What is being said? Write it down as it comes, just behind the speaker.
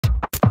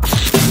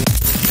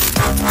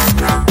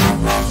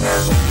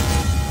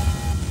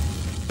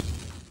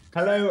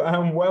Hello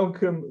and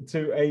welcome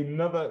to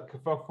another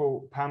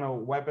Kerfuffle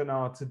panel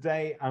webinar.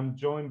 Today I'm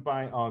joined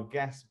by our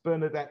guest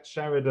Bernadette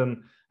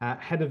Sheridan,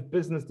 Head of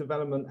Business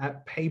Development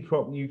at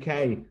PayProp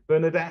UK.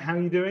 Bernadette, how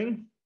are you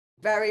doing?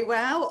 Very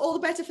well. All the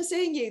better for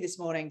seeing you this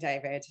morning,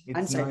 David.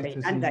 And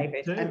Sophie, and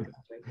David.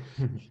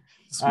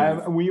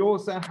 And we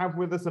also have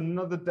with us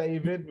another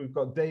David. We've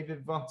got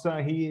David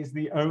Votter. He is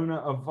the owner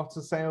of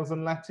Votter Sales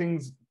and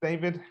Lettings.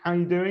 David, how are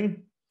you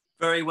doing?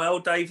 Very well,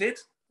 David.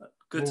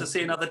 Good to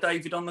see another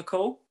David on the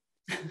call.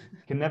 You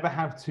can never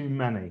have too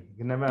many. You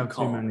can never have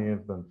too many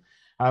of them.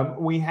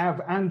 We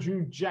have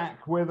Andrew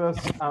Jack with us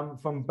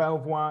from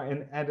Belvoir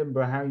in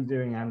Edinburgh. How are you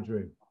doing,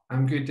 Andrew?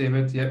 I'm good,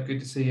 David. Yep, good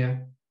to see you.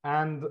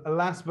 And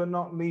last but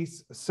not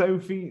least,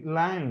 Sophie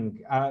Lang.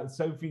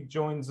 Sophie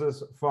joins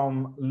us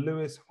from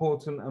Lewis,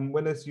 Horton and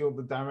Willis. You're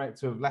the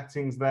Director of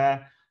Lettings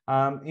there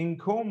in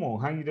Cornwall.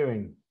 How are you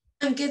doing?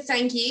 I'm good,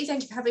 thank you.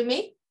 Thank you for having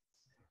me.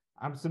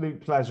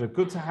 Absolute pleasure.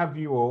 Good to have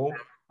you all.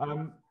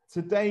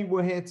 Today,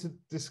 we're here to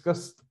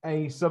discuss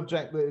a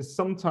subject that is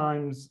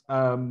sometimes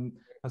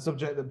a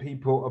subject that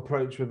people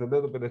approach with a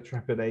little bit of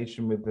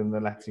trepidation within the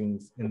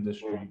lettings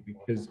industry,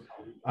 because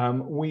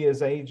we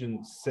as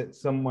agents sit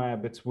somewhere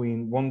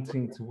between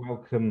wanting to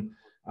welcome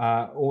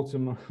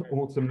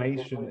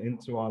automation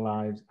into our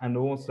lives and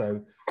also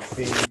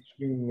being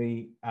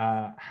extremely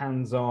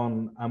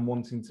hands-on and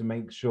wanting to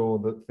make sure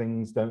that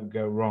things don't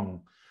go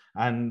wrong.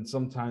 And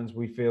sometimes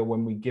we feel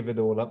when we give it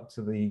all up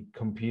to the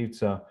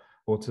computer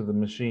or to the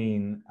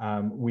machine,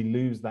 we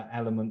lose that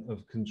element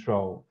of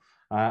control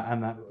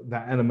and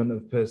that element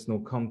of personal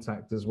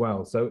contact as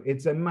well. So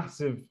it's a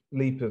massive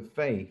leap of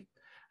faith,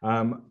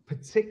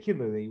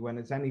 particularly when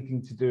it's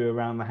anything to do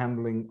around the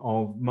handling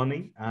of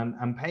money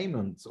and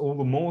payments, all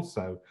the more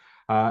so.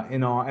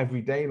 In our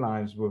everyday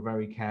lives, we're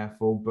very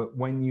careful, but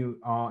when you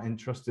are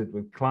entrusted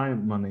with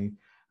client money,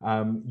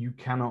 you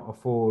cannot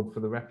afford for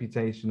the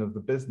reputation of the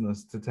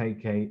business to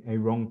take a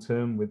wrong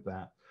turn with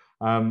that.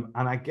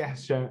 And I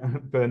guess,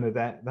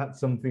 Bernadette, that's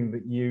something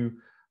that you,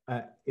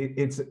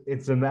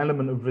 it's an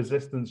element of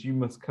resistance you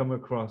must come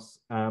across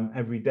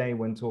every day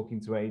when talking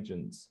to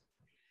agents.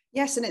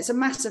 Yes, and it's a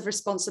massive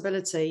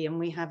responsibility, and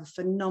we have a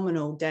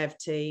phenomenal dev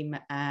team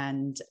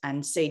and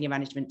senior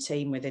management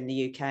team within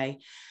the UK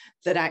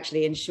that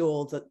actually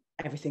ensure that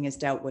everything is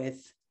dealt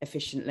with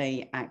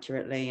efficiently,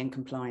 accurately and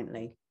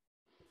compliantly.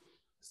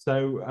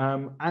 So,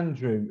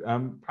 Andrew,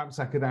 perhaps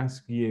I could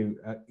ask you,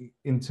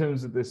 in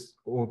terms of this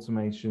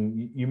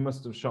automation, you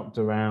must have shopped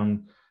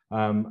around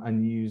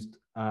and used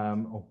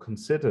or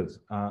considered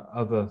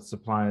other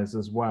suppliers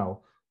as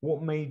well.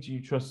 What made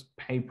you trust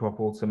PayProp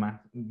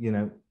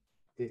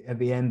at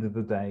the end of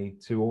the day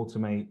to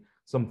automate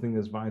something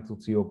as vital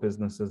to your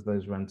business as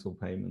those rental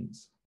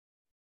payments?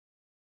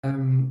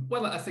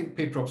 Well, I think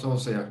PayProp's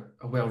obviously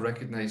a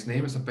well-recognised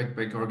name. It's a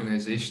big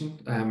organisation.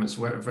 It's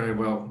very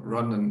well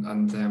run,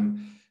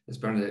 and as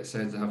Bernadette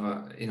said, they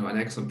have an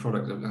excellent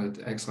product, an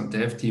excellent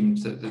dev team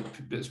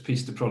that's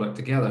pieced the product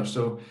together.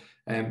 So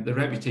the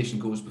reputation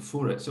goes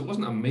before it. So it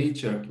wasn't a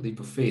major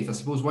leap of faith. I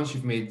suppose once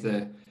you've made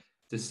the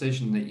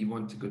decision that you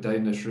want to go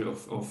down this route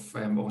of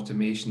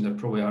automation, there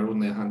probably are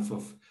only a handful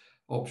of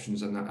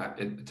options,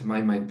 and to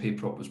my mind,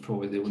 PayProp was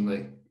probably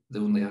the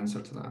only answer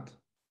to that.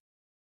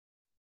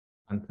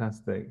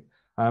 Fantastic.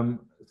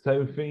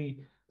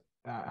 Sophie,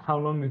 how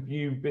long have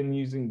you been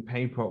using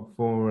PayProp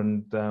for,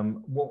 and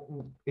what,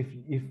 if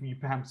you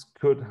perhaps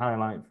could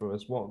highlight for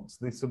us, what's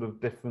the sort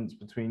of difference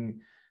between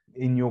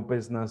in your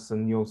business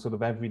and your sort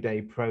of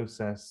everyday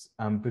process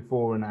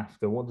before and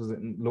after? What does it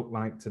look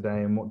like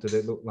today, and what did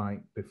it look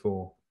like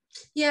before?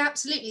 Yeah,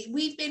 absolutely.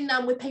 We've been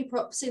with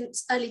PayProp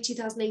since early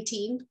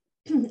 2018.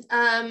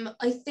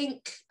 I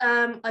think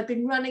I've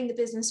been running the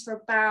business for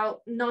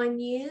about 9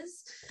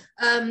 years.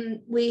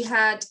 We've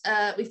got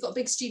a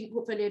big student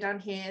portfolio down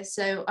here,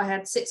 so I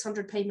had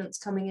 600 payments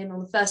coming in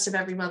on the first of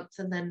every month,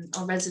 and then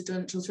our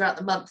residential throughout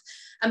the month.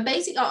 And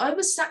basically, I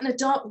was sat in a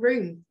dark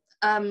room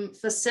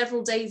for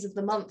several days of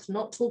the month,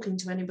 not talking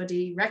to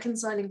anybody,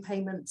 reconciling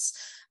payments,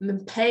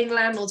 and paying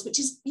landlords, which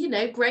is,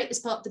 great as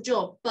part of the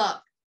job,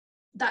 but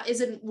that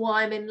isn't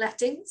why I'm in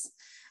lettings.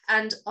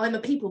 And I'm a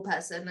people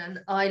person, and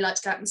I like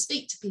to go out and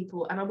speak to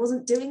people, and I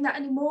wasn't doing that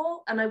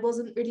anymore, and I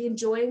wasn't really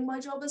enjoying my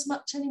job as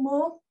much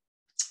anymore.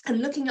 And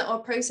looking at our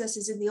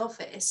processes in the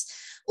office,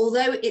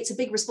 although it's a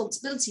big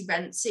responsibility,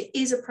 rents, it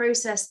is a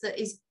process that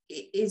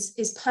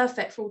is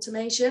perfect for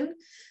automation.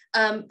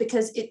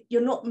 Because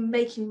you're not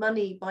making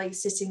money by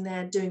sitting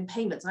there doing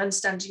payments. I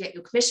understand you get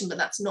your commission, but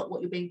that's not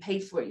what you're being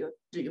paid for.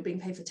 You're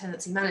being paid for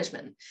tenancy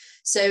management.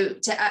 So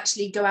to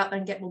actually go out there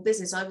and get more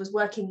business, I was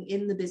working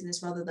in the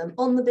business rather than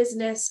on the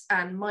business,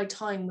 and my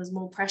time was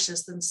more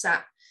precious than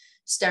sat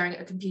staring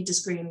at a computer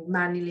screen,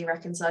 manually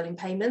reconciling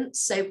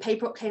payments. So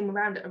PayProp came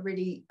around at a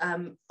really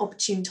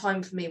opportune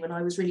time for me when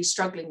I was really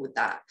struggling with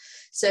that.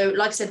 So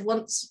like I said,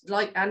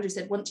 like Andrew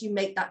said, once you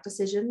make that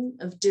decision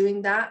of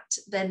doing that,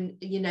 then,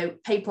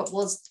 PayProp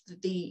was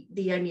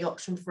the only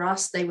option for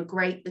us. They were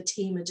great. The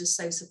team are just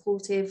so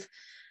supportive.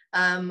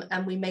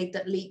 and we made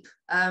that leap.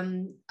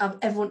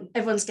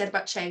 Everyone's scared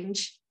about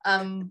change,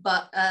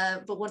 but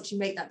once you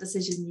make that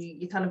decision,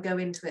 you kind of go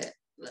into it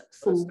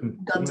full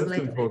guns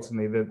blazing. Most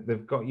importantly,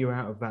 they've got you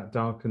out of that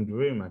darkened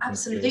room.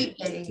 Absolutely.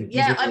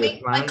 Yeah, I mean,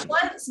 my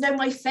clients know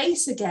my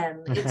face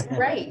again. It's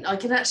great. I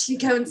can actually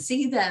go and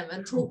see them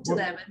and talk to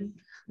them.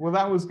 Well,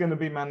 that was going to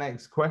be my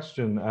next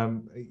question.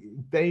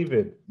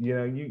 David,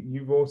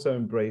 you've also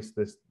embraced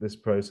this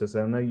process.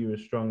 I know you're a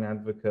strong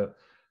advocate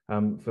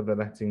for the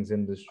lettings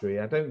industry.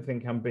 I don't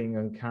think I'm being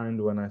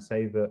unkind when I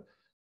say that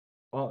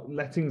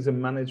lettings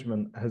and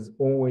management has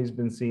always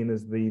been seen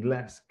as the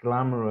less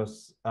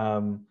glamorous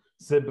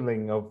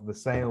sibling of the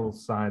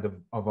sales side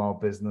of our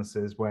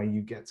businesses, where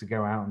you get to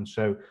go out and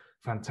show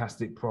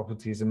fantastic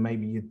properties and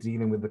maybe you're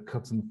dealing with the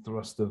cut and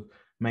thrust of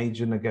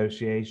major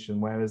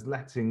negotiation, whereas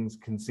lettings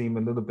can seem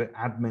a little bit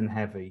admin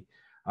heavy,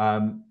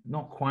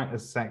 not quite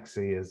as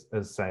sexy as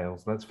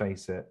sales, let's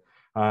face it.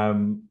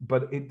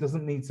 But it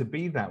doesn't need to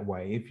be that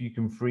way if you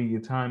can free your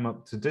time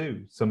up to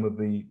do some of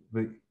the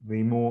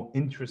more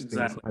interesting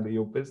side of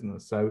your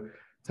business. So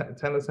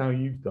tell us how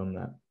you've done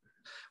that.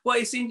 Well,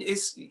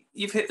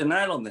 you've hit the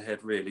nail on the head,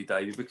 really,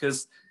 David,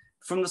 because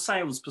from the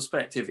sales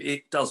perspective,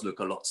 it does look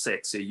a lot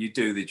sexier. You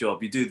do the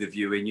job, you do the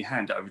viewing, you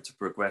hand it over to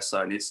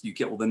Progresso, and you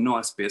get all the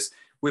nice bits.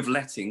 With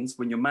lettings,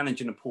 when you're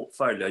managing a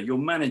portfolio, you're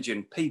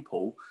managing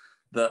people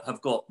that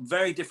have got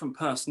very different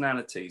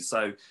personalities.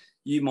 So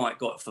you might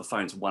got off the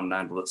phone to one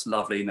landlord that's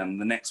lovely, and then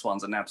the next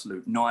one's an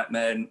absolute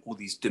nightmare, and all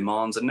these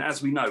demands. And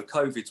as we know,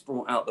 COVID's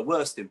brought out the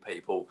worst in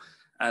people.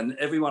 And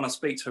everyone I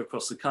speak to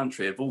across the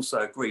country have also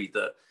agreed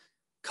that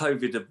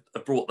COVID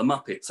have brought the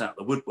Muppets out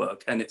the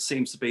woodwork, and it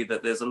seems to be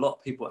that there's a lot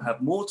of people that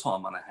have more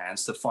time on their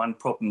hands to find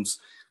problems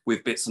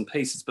with bits and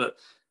pieces. But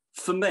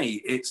for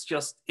me,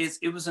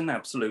 it was an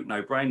absolute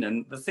no-brainer.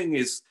 And the thing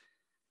is,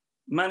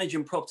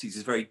 managing properties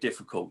is very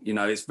difficult.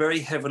 It's very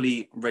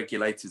heavily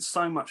regulated,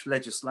 so much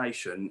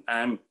legislation.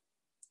 And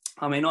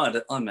I mean, I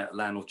met a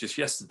landlord just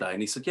yesterday,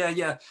 and he said,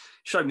 yeah,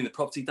 showed me the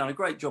property, done a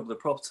great job of the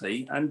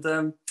property.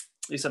 And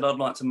he said, I'd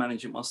like to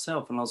manage it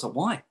myself. And I was like,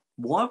 why?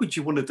 Why would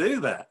you want to do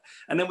that?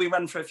 And then we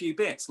ran through a few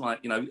bits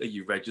like, are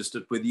you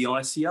registered with the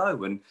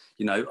ICO? And,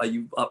 are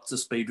you up to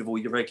speed with all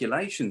your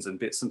regulations and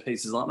bits and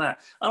pieces like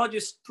that? And I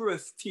just threw a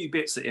few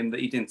bits at him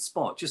that he didn't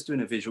spot, just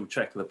doing a visual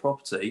check of the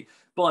property.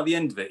 By the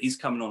end of it, he's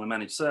coming on a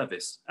managed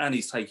service and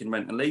he's taking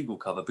rent and legal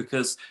cover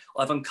because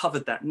I've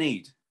uncovered that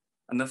need.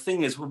 And the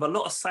thing is, with a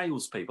lot of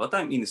salespeople, I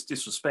don't mean this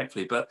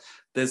disrespectfully, but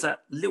there's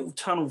that little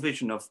tunnel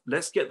vision of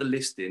let's get the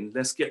listing,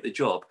 let's get the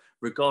job,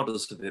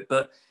 regardless of it.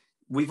 But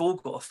we've all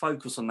got to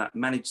focus on that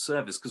managed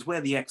service because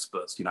we're the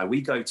experts. We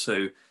go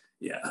to,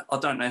 I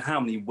don't know how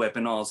many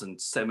webinars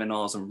and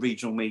seminars and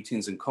regional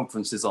meetings and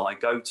conferences I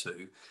go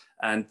to.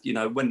 And,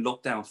 when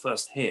lockdown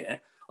first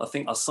hit, I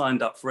think I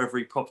signed up for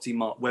every Property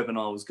Mark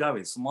webinar I was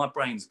going. So my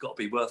brain's got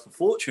to be worth a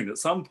fortune at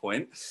some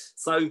point.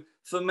 So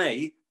for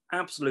me,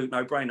 absolute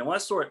no-brainer. I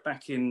saw it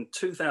back in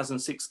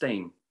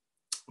 2016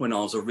 when I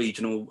was a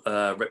regional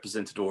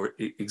representative or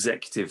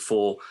executive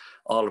for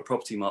Isle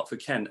Property Mark for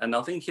Kent. And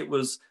I think it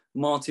was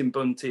Martin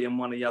Bunty and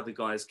one of the other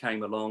guys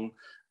came along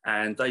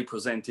and they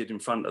presented in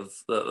front of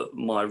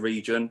my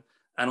region.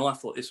 And I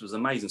thought this was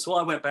amazing. So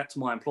I went back to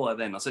my employer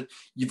then. I said,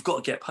 you've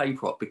got to get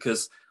PayProp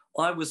because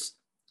I was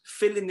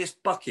filling this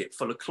bucket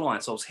full of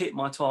clients. I was hitting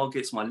my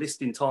targets, my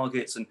listing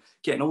targets and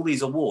getting all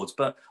these awards.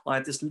 But I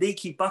had this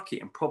leaky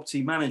bucket in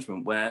property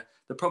management where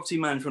the property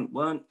management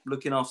weren't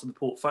looking after the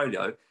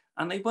portfolio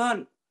and they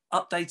weren't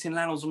updating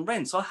landlords on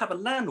rent. So I have a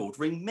landlord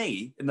ring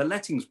me in the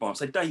lettings branch,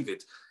 say,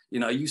 David,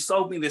 you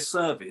sold me this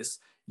service,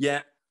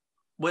 yet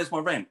where's my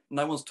rent?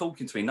 No one's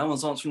talking to me. No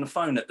one's answering the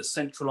phone at the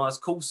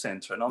centralised call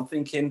centre. And I'm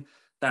thinking,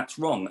 that's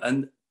wrong.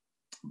 And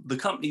the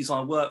companies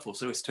I work for,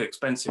 so it's too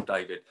expensive,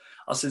 David.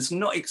 I said, it's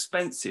not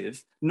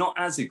expensive, not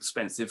as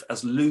expensive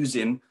as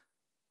losing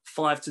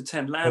 5 to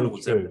 10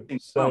 landlords.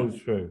 So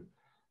true.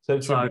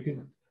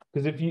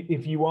 Because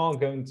if you are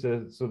going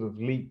to sort of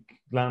leak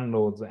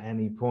landlords at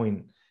any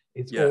point,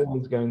 it's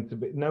always going to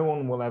be, no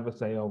one will ever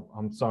say, oh,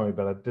 I'm sorry,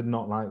 but I did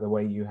not like the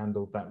way you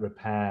handled that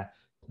repair.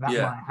 That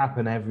might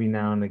happen every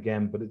now and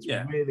again, but it's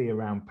really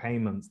around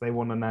payments. They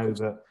want to know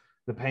that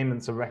the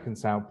payments are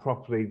reconciled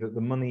properly, that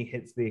the money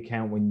hits the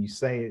account when you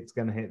say it's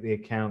going to hit the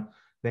account.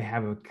 They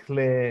have a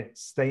clear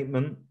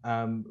statement,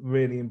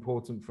 really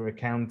important for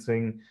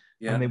accounting.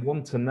 And they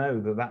want to know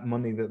that that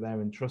money that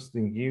they're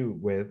entrusting you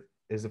with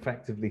is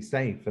effectively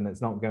safe and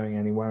it's not going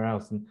anywhere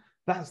else. And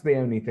that's the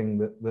only thing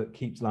that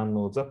keeps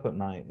landlords up at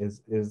night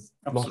is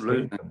lost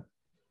income.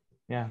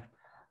 Yeah.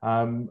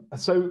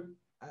 So,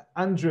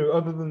 Andrew,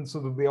 other than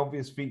sort of the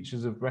obvious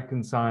features of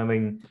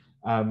reconciling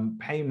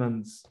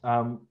payments,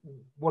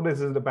 what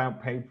is it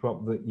about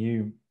PayProp that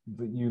you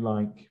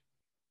like?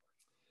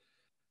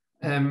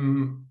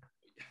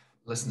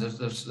 Listen,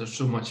 there's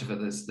so much of it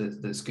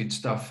that's good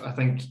stuff. I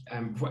think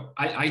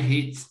I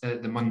hate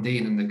the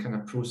mundane and the kind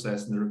of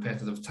process and the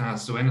repetitive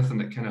tasks. So anything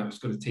that kind of is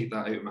going to take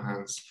that out of my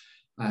hands,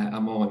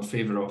 I'm all in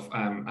favour of.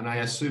 And I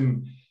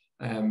assume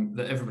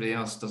that everybody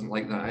else doesn't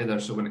like that either.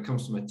 So when it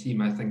comes to my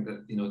team, I think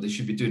that, you know, they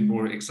should be doing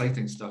more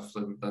exciting stuff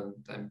than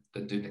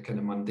doing the kind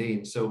of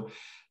mundane. So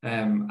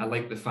I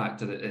like the fact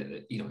that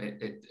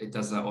it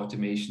does that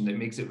automation. It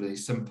makes it really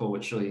simple.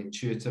 It's really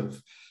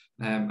intuitive.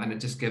 And it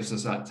just gives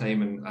us that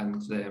time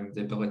and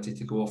the ability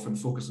to go off and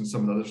focus on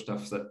some of the other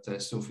stuff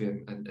that Sophie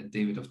and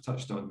David have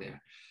touched on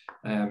there.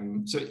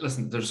 So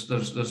listen,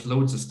 there's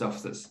loads of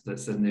stuff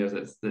that's in there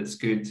that's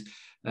good.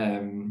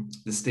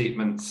 The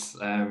statements,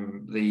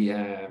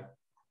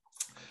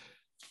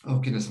 oh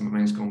goodness, my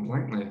mind's gone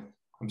blank now.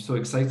 I'm so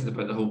excited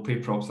about the whole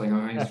PayProp thing.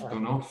 I've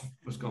gone off.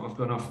 I've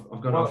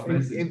gone off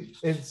message.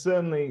 It's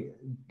certainly.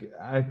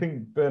 I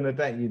think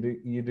Bernadette,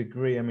 you'd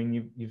agree. I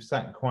mean, you've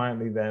sat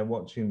quietly there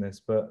watching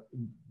this, but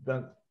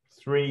that's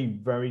three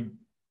very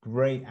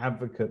great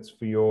advocates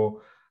for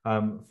your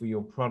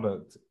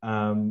product.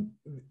 The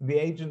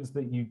agents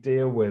that you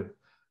deal with,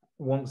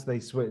 once they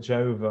switch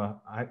over,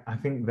 I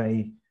think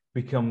they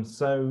become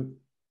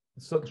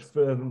such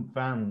fervent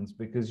fans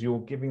because you're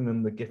giving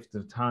them the gift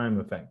of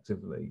time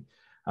effectively.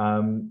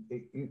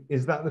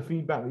 Is that the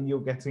feedback that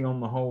you're getting on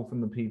the whole from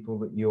the people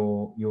that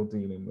you're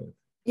dealing with?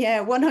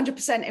 Yeah,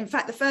 100%. In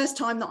fact, the first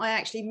time that I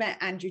actually met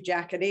Andrew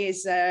Jack, and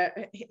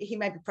he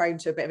may be prone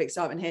to a bit of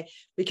excitement here,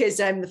 because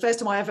the first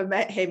time I ever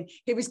met him,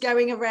 he was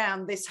going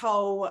around this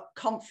whole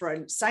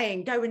conference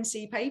saying, go and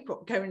see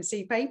PayProp, go and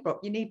see PayProp,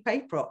 you need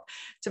PayProp,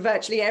 to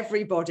virtually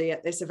everybody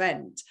at this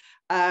event.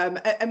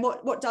 And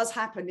what does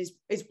happen is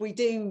we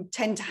do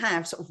tend to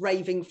have sort of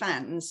raving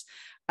fans,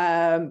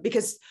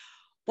 because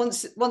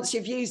once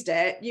you've used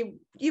it, you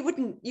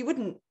wouldn't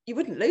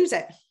lose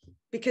it,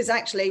 because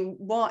actually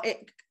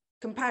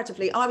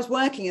comparatively, I was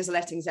working as a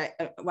lettings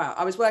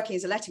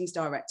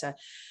director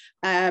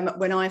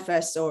when I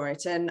first saw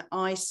it, and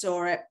I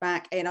saw it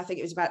back in, I think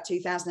it was about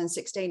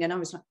 2016, and I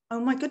was like, oh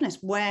my goodness,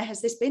 where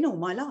has this been all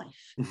my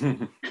life?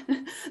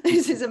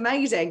 This is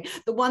amazing.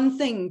 The one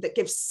thing that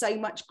gives so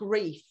much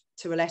grief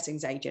to a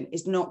lettings agent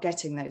is not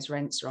getting those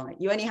rents right.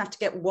 You only have to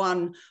get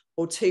one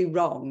or two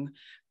wrong,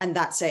 and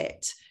that's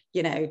it.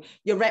 You know,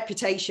 your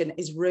reputation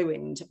is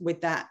ruined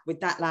with that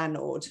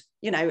landlord.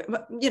 You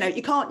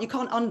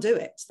can't undo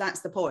it.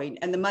 That's the point.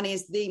 And the money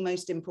is the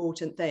most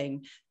important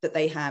thing that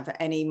they have at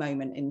any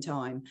moment in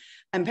time.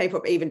 And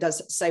PayProp even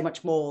does so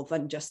much more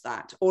than just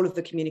that. All of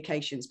the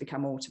communications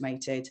become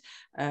automated.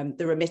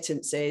 The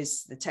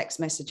remittances, the text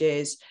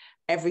messages,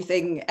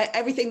 everything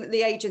that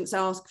the agents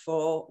ask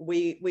for,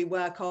 we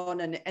work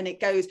on, and it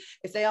goes,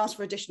 if they ask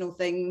for additional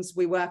things,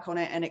 we work on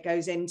it, and it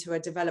goes into a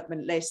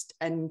development list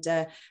and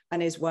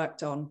is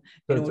worked on.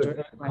 So it's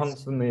a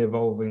constantly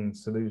evolving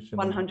solution.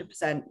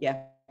 100%,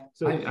 yeah.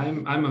 So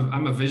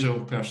I'm a visual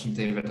person,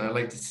 David. I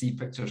like to see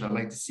pictures. I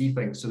like to see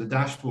things. So the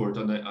dashboard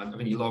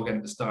when you log in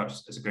at the start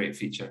is a great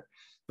feature,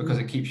 because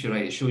it keeps you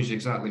right. It shows you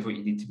exactly what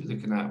you need to be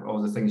looking at,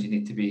 all the things you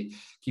need to be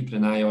keeping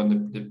an eye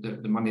on,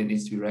 the money that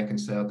needs to be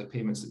reconciled, the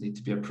payments that need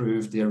to be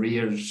approved, the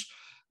arrears,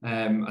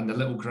 and the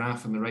little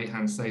graph on the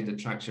right-hand side that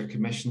tracks your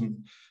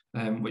commission,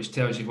 which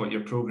tells you what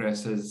your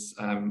progress is,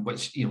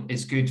 which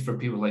is good for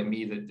people like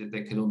me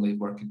that can only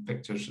work in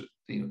pictures,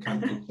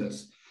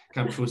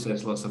 can't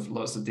process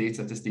lots of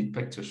data, just need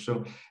pictures.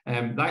 So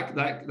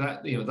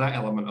that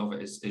element of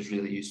it is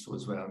really useful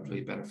as well and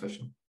really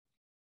beneficial.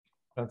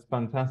 That's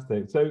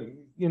fantastic. So,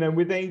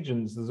 with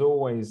agents, there's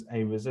always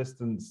a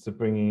resistance to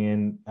bringing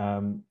in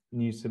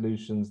new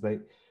solutions.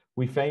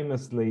 We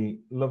famously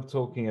love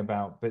talking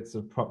about bits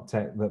of prop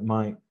tech that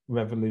might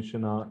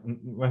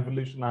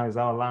revolutionize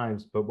our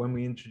lives, but when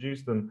we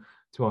introduce them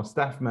to our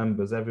staff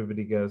members,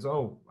 everybody goes,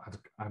 "Oh,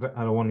 I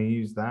don't want to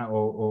use that,"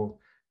 or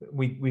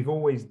we've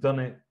always done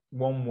it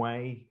one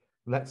way.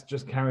 Let's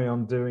just carry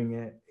on doing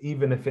it,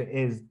 even if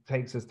it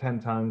takes us 10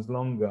 times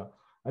longer.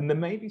 And there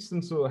may be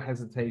some sort of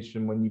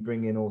hesitation when you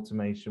bring in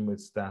automation with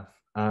staff,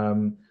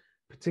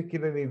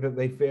 particularly that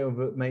they feel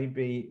that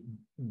maybe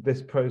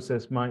this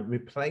process might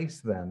replace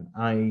them.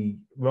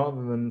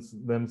 Rather than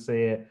them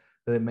say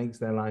that it makes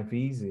their life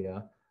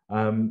easier,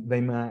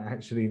 they might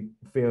actually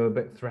feel a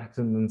bit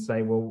threatened and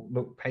say, well,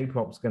 look,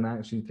 PayProp's going to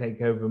actually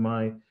take over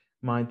my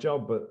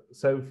job. But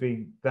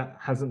Sophie, that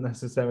hasn't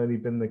necessarily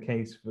been the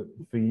case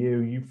for you.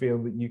 You feel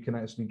that you can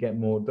actually get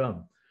more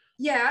done.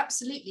 Yeah,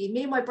 absolutely.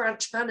 Me and my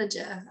branch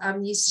manager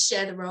used to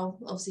share the role,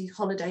 obviously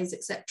holidays,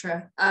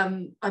 etc.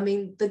 I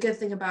mean, the good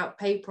thing about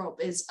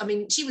PayProp is,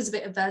 she was a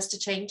bit averse to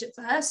change at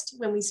first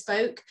when we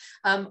spoke.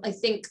 I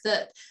think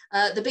that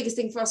the biggest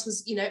thing for us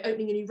was,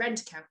 opening a new rent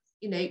account.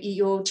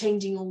 You're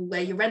changing all where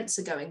your rents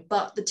are going,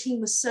 but the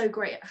team was so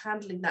great at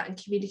handling that and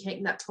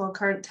communicating that to our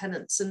current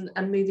tenants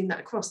and moving that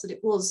across that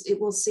it was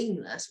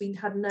seamless. We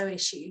had no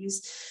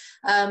issues.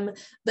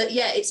 But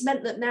yeah, it's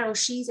meant that now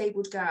she's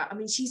able to go out.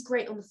 She's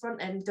great on the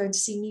front end, going to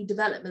see new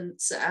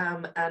developments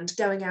and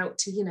going out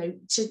to,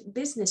 to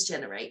business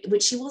generate,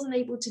 which she wasn't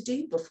able to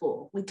do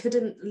before. We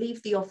couldn't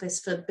leave the office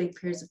for big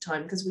periods of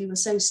time because we were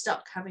so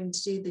stuck having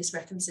to do this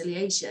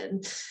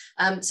reconciliation.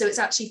 So it's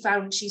actually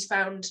she's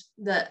found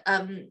that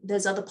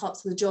there's other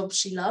parts of the job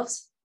she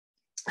loves.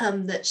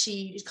 that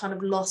she kind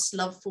of lost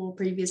love for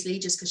previously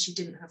just because she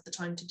didn't have the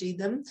time to do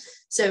them.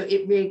 So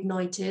it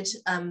reignited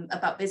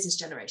about business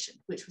generation,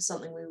 which was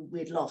something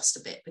we'd lost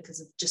a bit because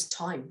of just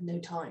time, no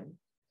time.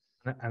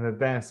 And I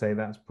dare say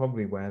that's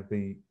probably where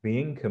the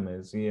income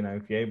is. You know,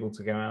 if you're able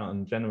to go out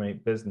and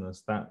generate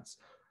business, that's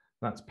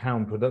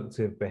pound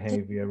productive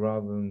behavior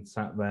rather than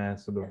sat there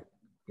sort of,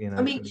 you know,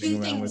 I mean,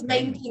 main payments.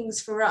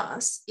 things for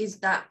us is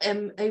that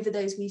over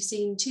those, we've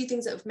seen two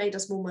things that have made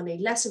us more money: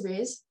 less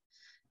arrears,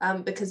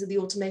 because of the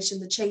automation,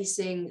 the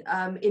chasing,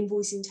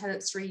 invoicing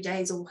tenants 3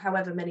 days or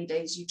however many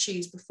days you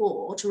choose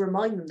before to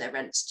remind them their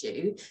rent's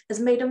due, has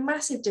made a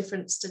massive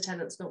difference to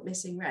tenants not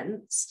missing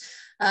rents.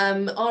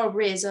 Our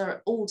arrears are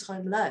at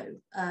all-time low.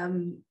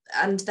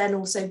 And then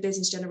also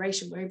business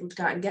generation, we're able to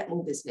go out and get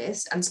more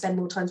business and spend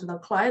more time with our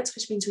clients,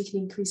 which means we can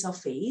increase our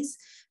fees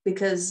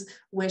because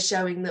we're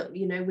showing that,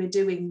 you know, we're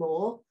doing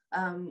more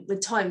with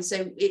time.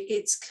 So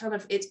it's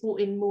brought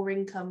in more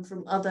income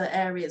from other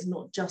areas,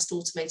 not just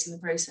automating the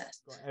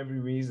process. Got every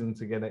reason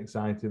to get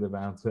excited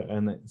about it,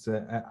 and it's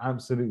an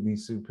absolutely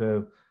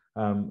superb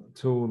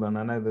tool. And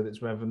I know that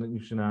it's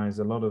revolutionized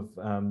a lot of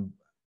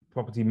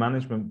property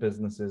management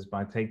businesses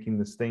by taking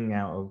the sting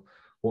out of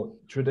what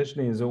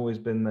traditionally has always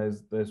been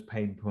those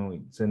pain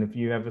points. And if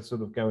you ever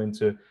sort of go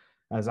into,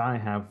 as I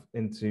have,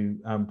 into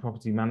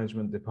property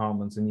management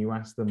departments and you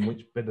ask them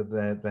which bit of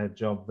their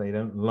job they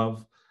don't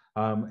love,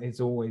 it's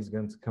always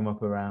going to come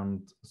up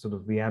around sort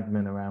of the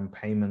admin around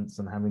payments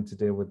and having to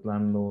deal with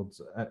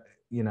landlords.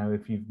 You know,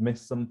 if you've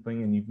missed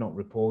something and you've not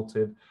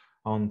reported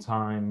on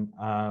time.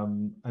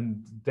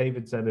 And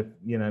David said, if,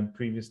 you know,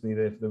 previously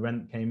if the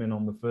rent came in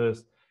on the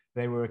 1st,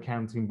 they were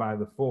accounting by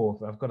the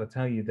 4th. I've got to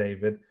tell you,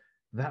 David,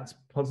 that's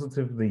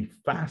positively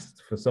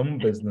fast for some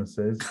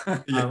businesses.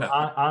 Yeah.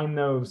 I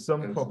know of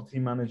some property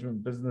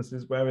management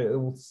businesses where it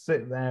will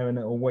sit there and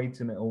it'll wait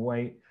and it'll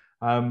wait.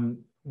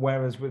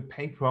 Whereas with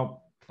PayProp,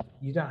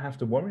 you don't have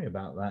to worry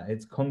about that.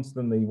 It's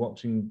constantly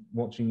watching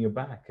your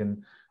back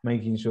and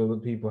making sure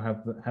that people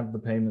have the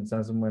payments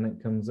as and when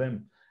it comes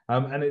in.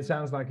 And it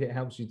sounds like it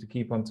helps you to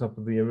keep on top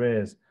of the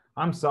arrears.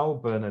 I'm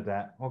sold,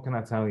 Bernadette. What can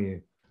I tell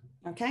you?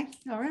 Okay,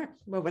 all right.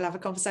 Well, we'll have a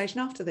conversation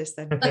after this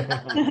then.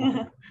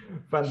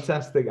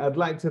 Fantastic. I'd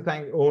like to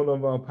thank all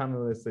of our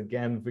panelists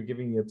again for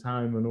giving your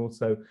time and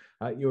also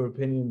your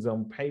opinions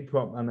on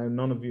PayProp. I know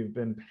none of you have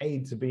been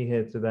paid to be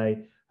here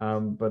today,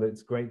 but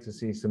it's great to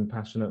see some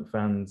passionate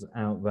fans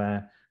out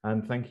there.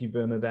 And thank you,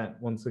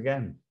 Bernadette, once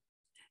again.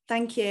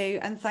 Thank you.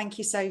 And thank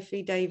you,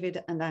 Sophie,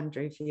 David, and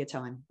Andrew, for your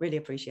time. Really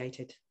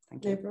appreciated.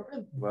 Thank you. No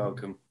problem.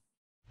 Welcome.